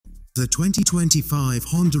The 2025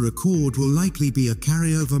 Honda Accord will likely be a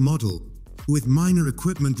carryover model, with minor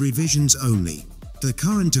equipment revisions only. The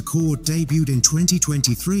current Accord debuted in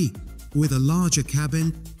 2023, with a larger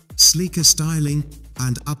cabin, sleeker styling,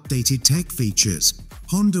 and updated tech features.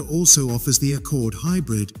 Honda also offers the Accord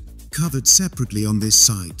Hybrid, covered separately on this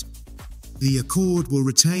site. The Accord will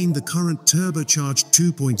retain the current turbocharged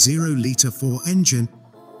 2.0-liter 4 engine,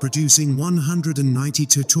 producing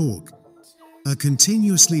 192 torque. A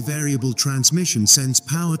continuously variable transmission sends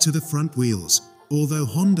power to the front wheels. Although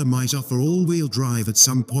Honda might offer all-wheel drive at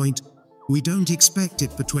some point, we don't expect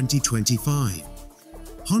it for 2025.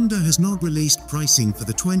 Honda has not released pricing for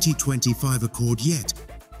the 2025 Accord yet,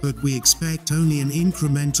 but we expect only an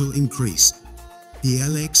incremental increase. The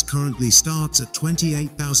LX currently starts at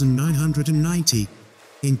 $28,990,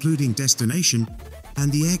 including destination,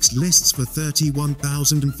 and the X lists for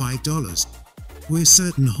 $31,005. We're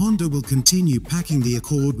certain Honda will continue packing the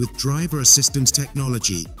Accord with driver assistance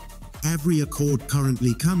technology. Every Accord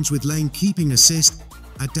currently comes with lane keeping assist,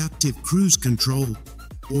 adaptive cruise control,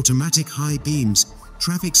 automatic high beams,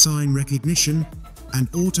 traffic sign recognition,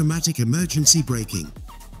 and automatic emergency braking.